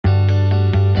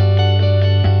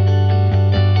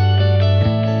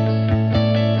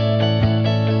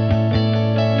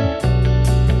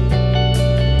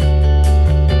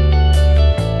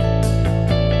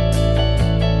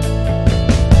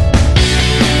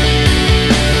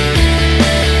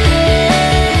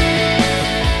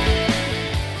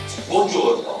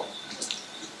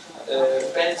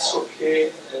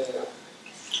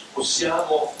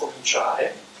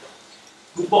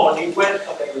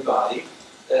everybody.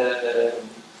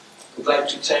 I'd like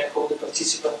to thank all the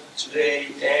participants today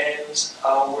and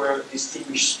our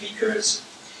distinguished speakers.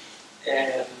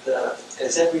 And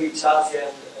as every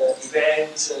Italian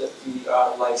event, we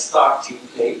are like starting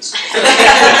late.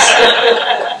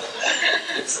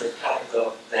 It's a kind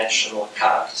of national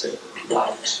character we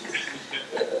like to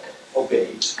obey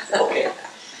it. Okay.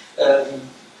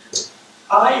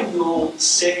 I will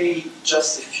say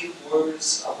just a few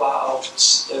words about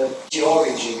the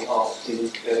origin of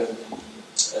the Italian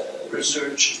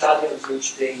Research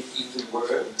Day in the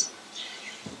world,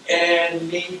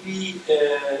 and maybe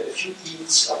a few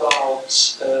hints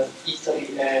about Italy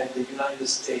and the United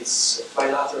States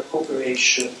bilateral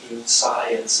cooperation in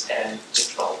science and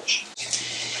technology.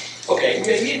 Okay,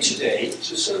 we are here today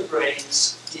to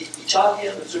celebrate the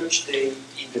Italian Research Day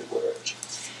in the world.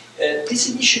 This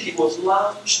initiative was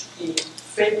launched in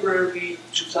February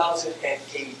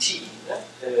 2018,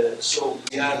 so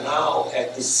we are now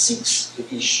at the 6th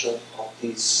edition of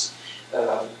this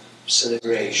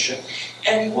celebration,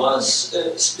 and it was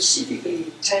specifically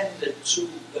intended to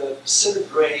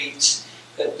celebrate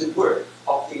the work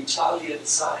of the Italian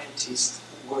scientist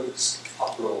who works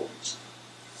abroad.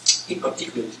 In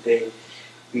particular today,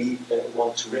 we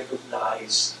want to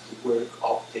recognize the work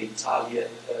of the Italian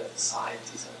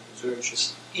scientists and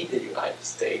researchers in the United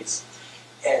States,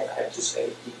 and I have to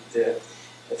say in the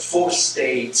 4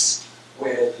 states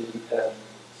where the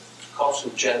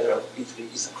Consul General of Italy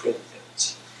is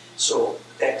accredited. So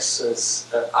Texas,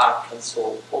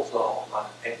 Arkansas, Oklahoma,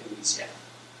 and Louisiana.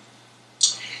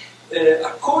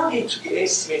 According to the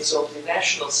estimates of the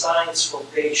National Science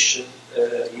Foundation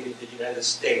here in the United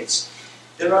States,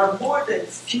 there are more than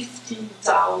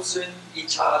 15,000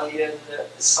 Italian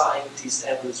scientists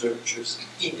and researchers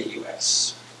in the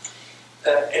US.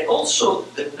 And also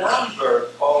the number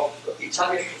of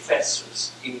Italian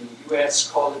professors in US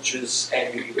colleges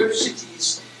and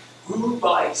universities grew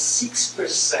by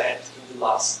 6% in the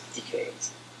last decade.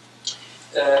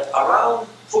 Around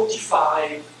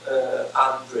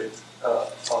 4,500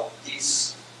 of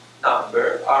this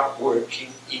number are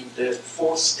working in the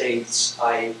 4 states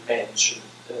I mentioned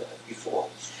before.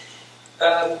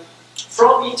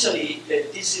 From Italy,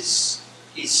 this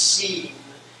is seen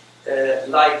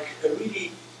like a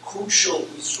really crucial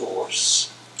resource,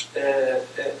 a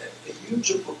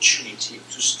huge opportunity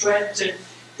to strengthen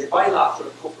the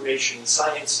bilateral cooperation in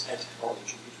science and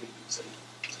technology between Italy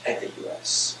and the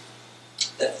US.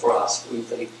 That for us, for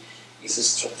Italy, is a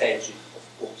strategic, of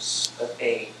course,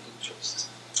 main interest.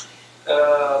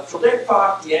 For their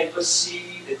part, the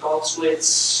embassy, the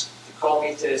consulates, the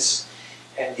committees,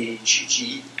 and the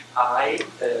GGI,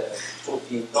 for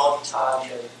the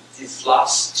non-Italian, these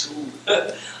last 2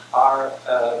 are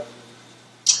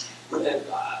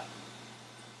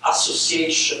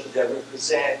association that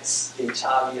represents the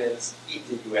Italians in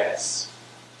the US,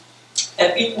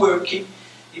 have been working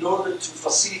in order to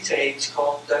facilitate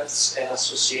contacts and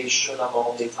association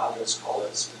among the Italian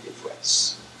scholars in the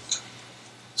US.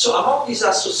 So among these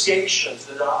associations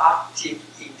that are active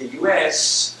in the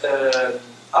US, I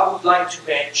would like to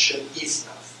mention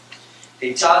ISNAF, the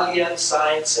Italian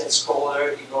Science and Scholar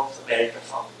in North America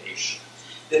Foundation,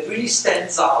 that really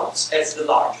stands out as the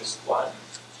largest one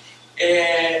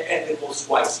and the most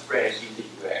widespread in the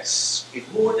US, with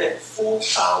more than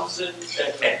 4,000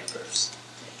 members.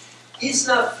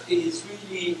 ISNAF is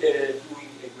really doing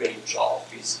a great job.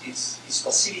 It's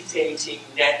facilitating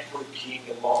networking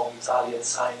among Italian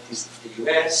scientists in the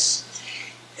US,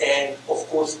 and of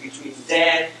course between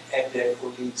them and their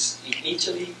colleagues in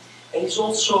Italy, and is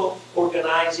also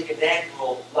organizing an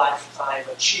annual Lifetime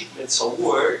Achievements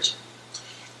Award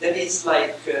that is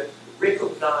like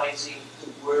recognizing the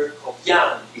work of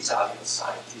young Italian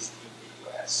scientists in the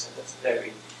US, and that's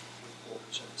very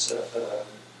important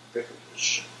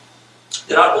recognition.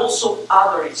 There are also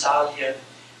other Italian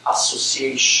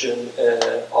associations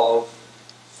of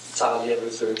Italian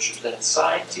researchers and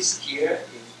scientists here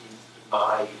in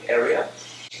my area.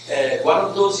 One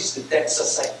of those is the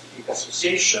Texas Scientific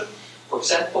Association, for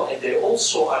example, and they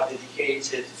also are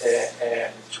dedicated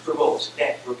to promote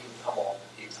networking among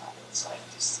the Italian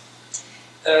scientists.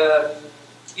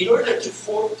 In order to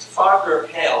further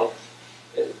help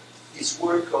this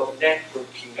work of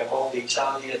networking among the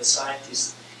Italian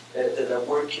scientists that are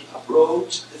working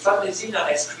abroad, the Farnesina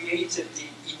has created the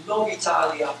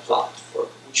Innovitalia platform,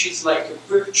 which is like a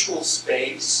virtual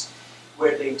space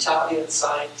where the Italian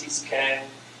scientists can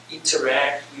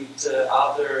interact with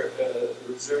other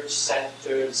research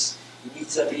centers in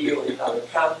Italy or in other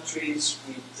countries,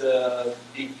 with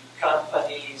big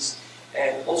companies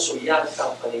and also young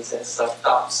companies and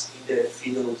startups in the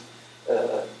field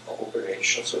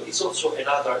operation. So it's also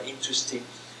another interesting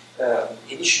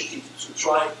initiative to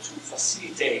try to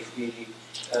facilitate really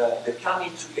the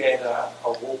coming together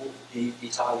of all the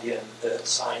Italian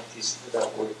scientists that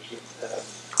are working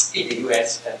in the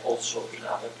US and also in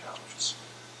other countries.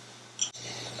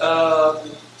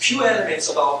 Few elements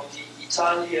about the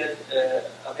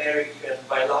Italian-American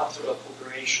bilateral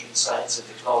cooperation in science and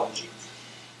technology.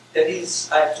 That is,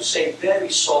 I have to say, very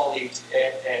solid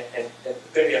and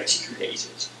very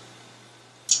articulated.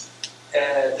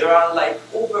 There are like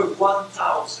over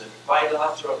 1,000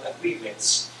 bilateral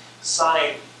agreements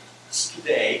signed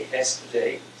today,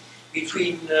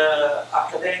 between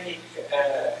academic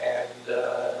and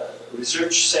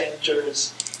research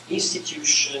centers,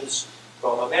 institutions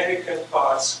from American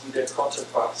parts with their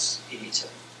counterparts in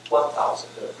Italy. 1,000,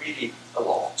 really a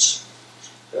lot.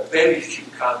 There are very few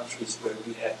countries where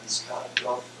we have this kind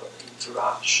of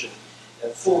interaction,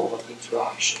 formal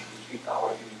interaction between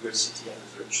our university and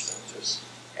research centers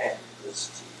and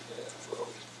university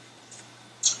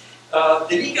abroad.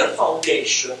 The legal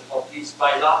foundation of this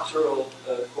bilateral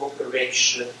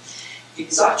cooperation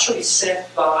is actually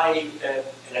set by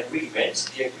an agreement,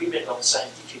 the Agreement on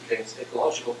Scientific and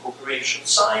Technological Cooperation,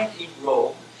 signed in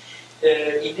Rome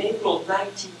in April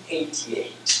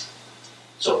 1988.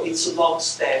 So it's a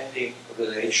long-standing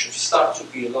relationship, started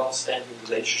to be a long-standing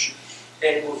relationship,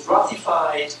 and it was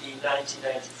ratified in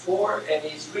 1994 and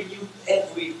is renewed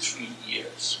every 3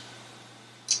 years.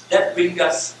 That brings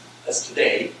us as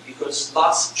today, because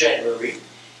last January,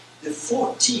 the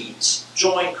 14th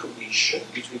Joint Commission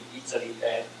between Italy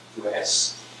and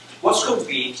US was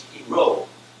convened in Rome.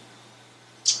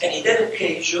 And in that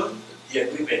occasion, the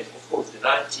agreement, of course, the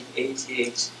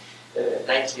 1988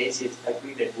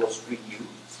 agreement was renewed.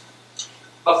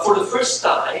 But for the first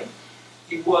time,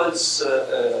 it was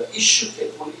issued a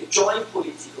joint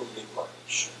political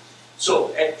declaration.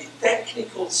 So at the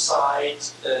technical side,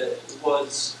 it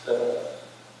was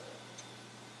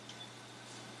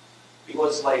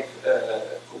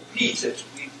completed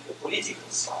with a political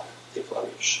side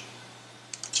declaration.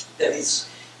 That is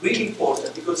really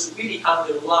important because it really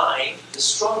underlined the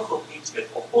strong commitment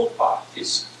of both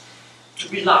parties to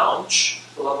relaunch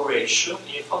collaboration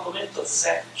in a fundamental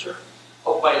sector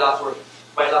of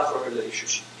bilateral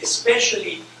relationship,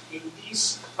 especially in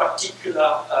this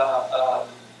particular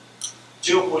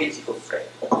geopolitical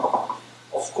framework.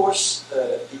 Of course,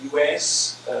 the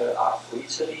US are for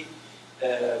Italy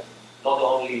not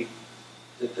only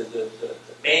the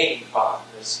main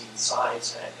partners in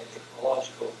science and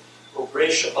technological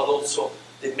cooperation, but also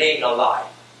the main ally.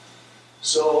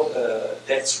 So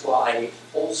that's why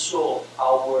also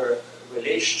our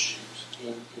relationship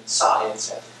in science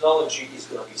and technology is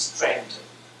going to be strengthened,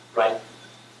 right,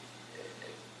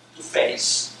 to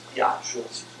face the actual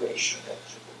situation at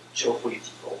the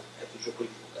geopolitical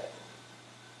level.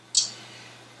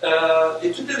 The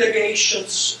two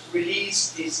delegations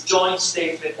released this joint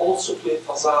statement also to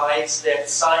emphasize that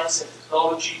science and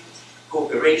technology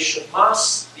cooperation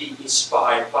must be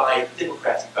inspired by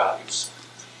democratic values,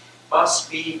 must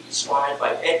be inspired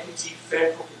by equity,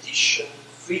 fair competition,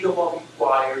 freedom of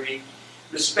inquiry,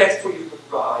 respect for human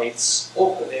rights,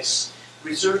 openness,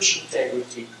 research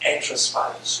integrity, and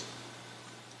transparency.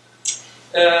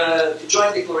 The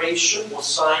joint declaration was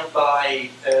signed by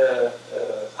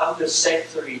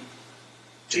Undersecretary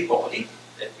Tripoli,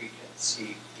 that we can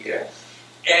see here,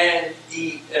 and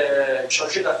the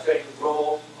Chargé d'Affaires in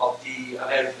Rome of the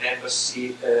American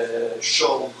Embassy,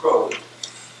 Sean Crowley.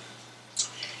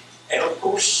 And of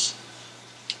course,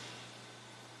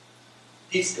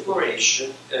 this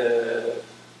declaration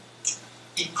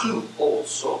includes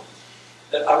also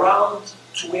around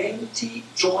 20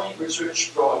 joint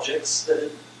research projects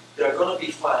that are going to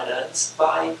be financed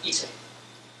by Italy.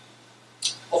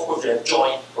 Of course, they are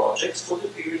joint projects for the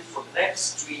period, for the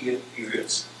next 3-year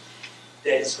periods,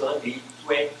 that is going to be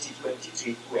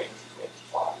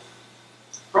 2023-2025.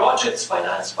 Projects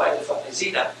financed by the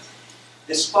Farnesina,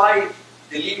 despite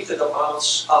the limited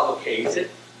amounts allocated,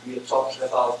 we are talking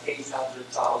about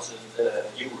 800,000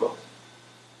 euro,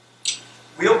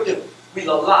 will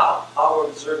allow our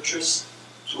researchers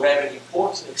to have an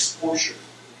important exposure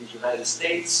in the United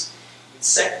States in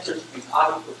sectors with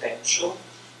high potential,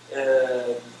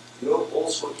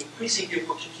 also increasing the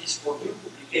opportunities for new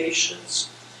publications,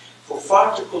 for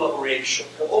further collaboration,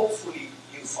 and hopefully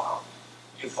new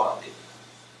funding.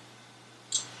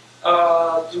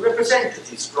 The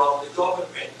representatives from the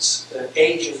government,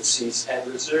 agencies, and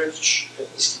research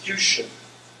institutions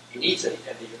in Italy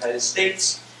and the United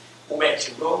States who met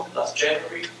in Rome last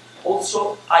January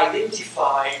also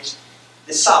identified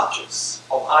the subjects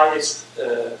of highest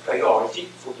priority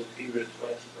for the period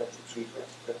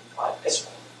 2023-2025 as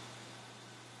follows.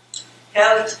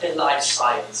 Health and life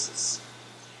sciences,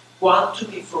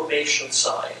 quantum information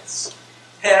science,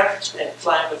 earth and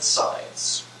climate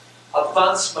science,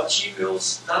 advanced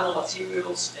materials,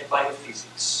 nanomaterials and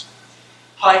biophysics,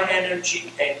 high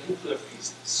energy and nuclear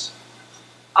physics,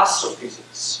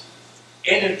 astrophysics,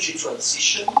 energy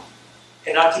transition,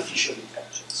 and artificial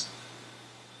intelligence.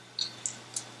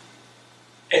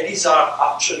 And these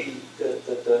are actually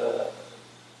the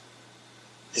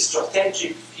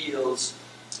strategic fields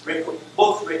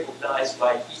both recognized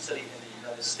by Italy and the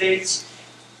United States,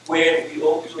 where we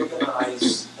hope to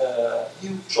organize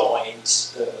new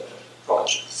joint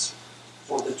projects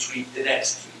for the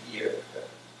next 3-year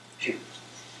period.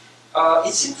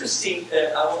 It's interesting,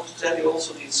 I want to tell you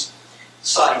also this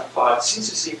side part,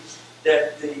 since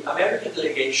that the American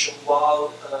delegation,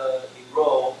 while in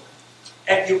Rome,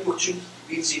 had the opportunity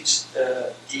to visit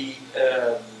the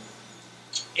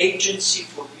Agency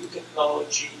for New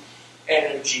Technology,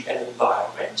 Energy and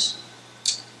Environment,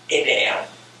 ENEA,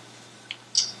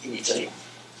 in Italy,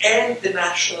 and the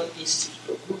National Institute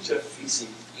of Nuclear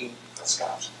Physics in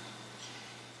Frascati.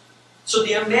 So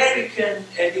the American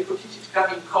had the opportunity to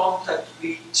come in contact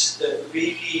with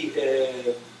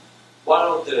really one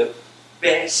of the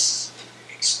best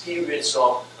experience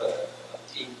of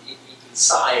in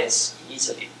science in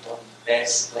Italy, one of the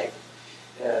best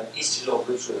Institute of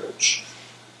Research,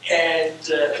 and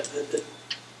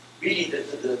really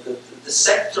the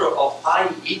sector of high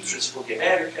interest for the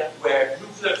American were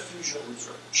nuclear fusion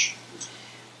research.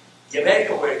 The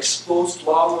Americans were exposed to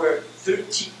our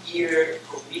 30-year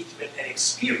commitment and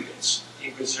experience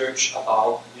in research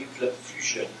about nuclear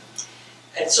fusion.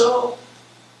 And so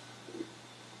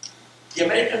the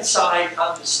American side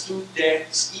understood that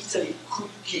Italy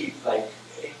could give an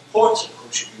important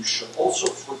contribution also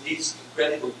for this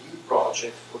incredible new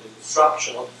project for the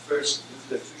construction of the first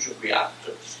nuclear fusion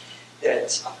reactor.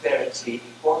 That apparently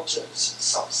important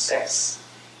success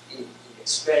in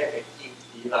experiment in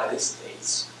the United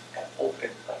States and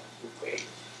opened the way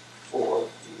for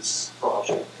this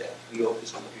project that we hope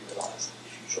is going to be realized in the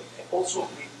future, and also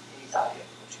with an Italian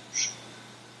contribution.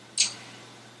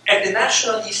 At the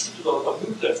National Institute of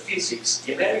Nuclear Physics,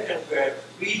 the Americans were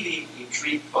really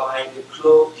intrigued by the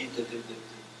CLO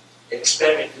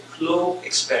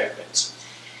experiment.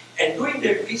 And during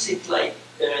their visit,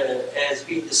 has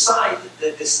been decided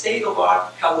that the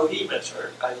state-of-art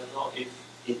calorimeter, I don't know if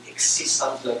it exists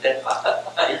something like that,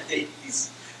 I take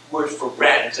this word for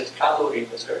granted,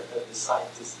 calorimeter, the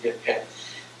scientists here can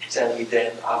tell me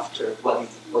then after what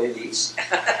it is,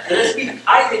 that has been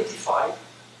identified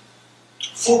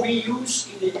for reuse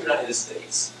in the United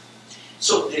States.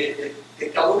 So the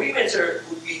calorimeter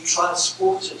would be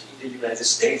transported in the United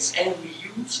States and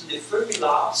reused in the Fermi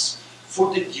labs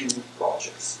for the new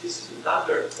projects. This is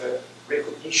another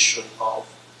recognition of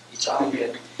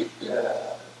Italian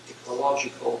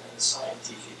technological and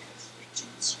scientific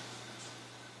expertise.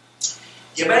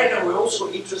 The Americans were also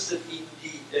interested in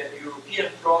the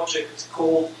European project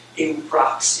called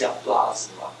Eupraxia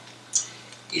Plasma.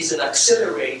 It's an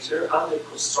accelerator under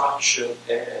construction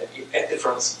at the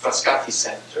Frascati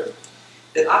Center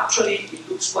that actually it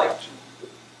looks like to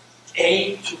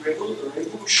aim to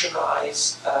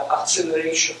revolutionize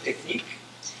acceleration technique,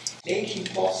 making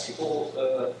possible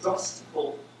drastic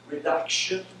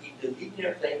reduction in the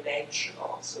linear dimension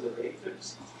of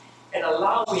accelerators, and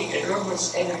allowing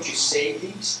enormous energy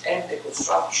savings and the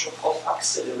construction of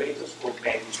accelerators for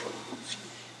medical use.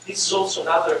 This is also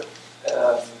another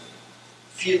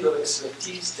field of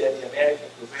expertise that the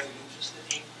Americans were very interested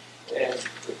in, and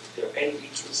they're very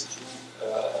interested to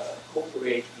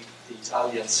cooperate with the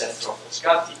Italian Center of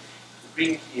Frascati to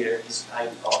bring here this kind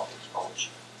of technology.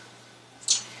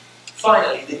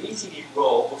 Finally, the meeting in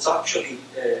Rome was actually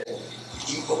the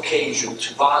occasion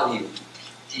to value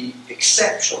the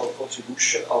exceptional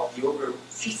contribution of the over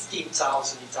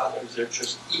 15,000 Italian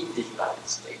researchers in the United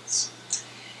States.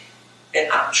 And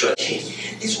actually,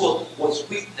 this was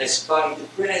witnessed by the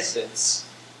presence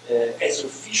as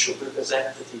official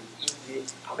representative in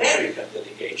the American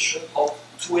delegation of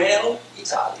 12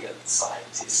 Italian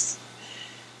scientists.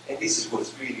 And this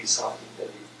was really something that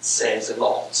it says a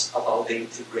lot about the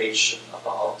integration,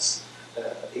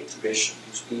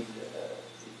 between the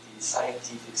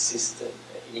scientific system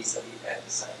in Italy and the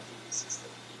scientific system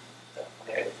in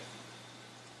America.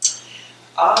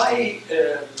 I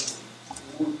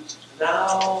would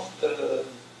now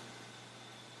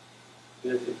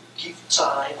give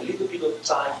time, a little bit of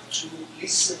time, to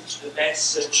listen to the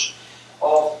message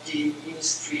of the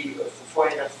Ministry for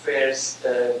Foreign Affairs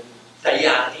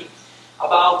Tajani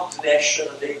about the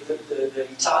National Day, the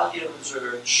Italian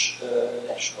Research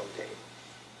National Day.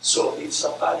 So if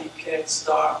somebody can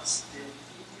start the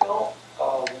video,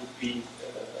 would be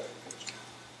good.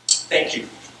 Thank you.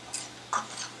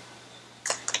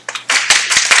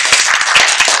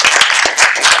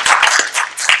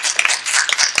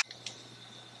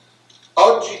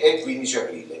 Oggi è il 15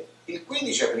 aprile. Il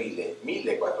 15 aprile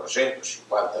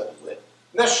 1452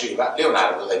 nasceva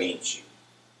Leonardo da Vinci.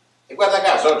 E guarda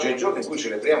caso, oggi è il giorno in cui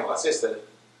celebriamo la 6ª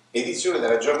edizione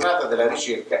della giornata della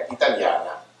ricerca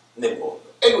italiana nel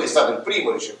mondo. E lui è stato il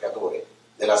primo ricercatore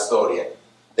della storia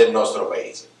del nostro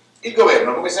paese. Il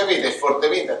governo, come sapete, è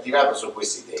fortemente attivato su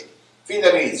questi temi. Fin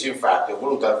dall'inizio, infatti, ho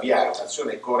voluto avviare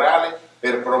un'azione corale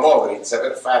per promuovere il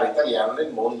saper fare italiano nel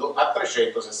mondo a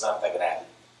 360 gradi.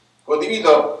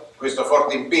 Condivido questo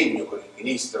forte impegno con il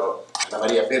ministro Anna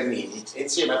Maria Bernini e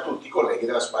insieme a tutti i colleghi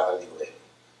della squadra di governo.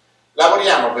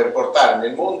 Lavoriamo per portare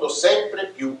nel mondo sempre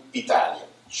più Italia.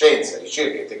 Scienza,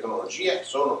 ricerca e tecnologia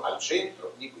sono al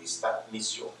centro di questa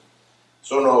missione.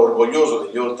 Sono orgoglioso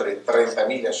degli oltre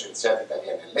 30.000 scienziati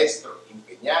italiani all'estero,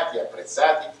 impegnati e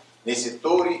apprezzati nei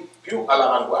settori più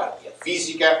all'avanguardia: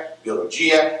 fisica,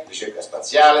 biologia, ricerca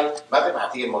spaziale,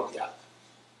 matematica e molti altri.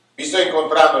 Vi sto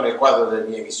incontrando nel quadro delle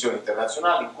mie missioni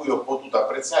internazionali in cui ho potuto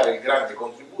apprezzare il grande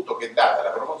contributo che date alla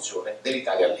promozione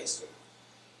dell'Italia all'estero.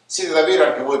 Siete davvero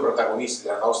anche voi protagonisti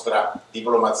della nostra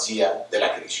diplomazia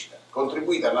della crescita.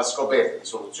 Contribuite alla scoperta di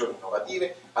soluzioni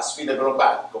innovative a sfide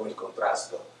globali come il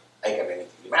contrasto ai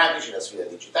cambiamenti climatici, la sfida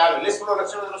digitale,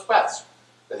 l'esplorazione dello spazio.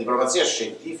 La diplomazia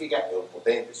scientifica è un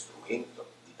potente strumento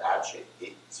di pace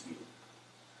e sviluppo.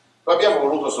 Lo abbiamo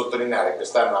voluto sottolineare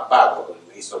quest'anno a Padova con il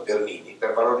ministro Bernini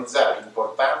per valorizzare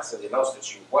l'importanza dei nostri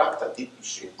 50 tipi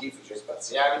scientifici e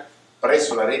spaziali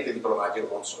presso la rete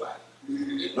diplomatico-consolare.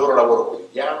 Il loro lavoro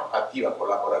quotidiano, attiva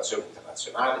collaborazione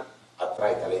internazionale,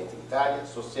 attrae talenti in Italia e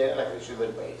sostiene la crescita del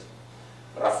Paese.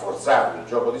 Rafforzando il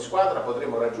gioco di squadra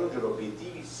potremo raggiungere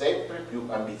obiettivi sempre più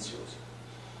ambiziosi.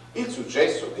 Il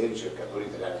successo dei ricercatori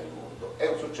italiani nel mondo è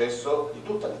un successo di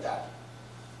tutta l'Italia.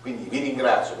 Quindi vi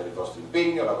ringrazio per il vostro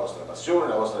impegno, la vostra passione,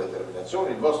 la vostra determinazione,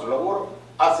 il vostro lavoro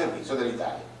al servizio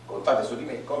dell'Italia. Contate su di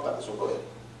me, contate sul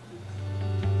governo.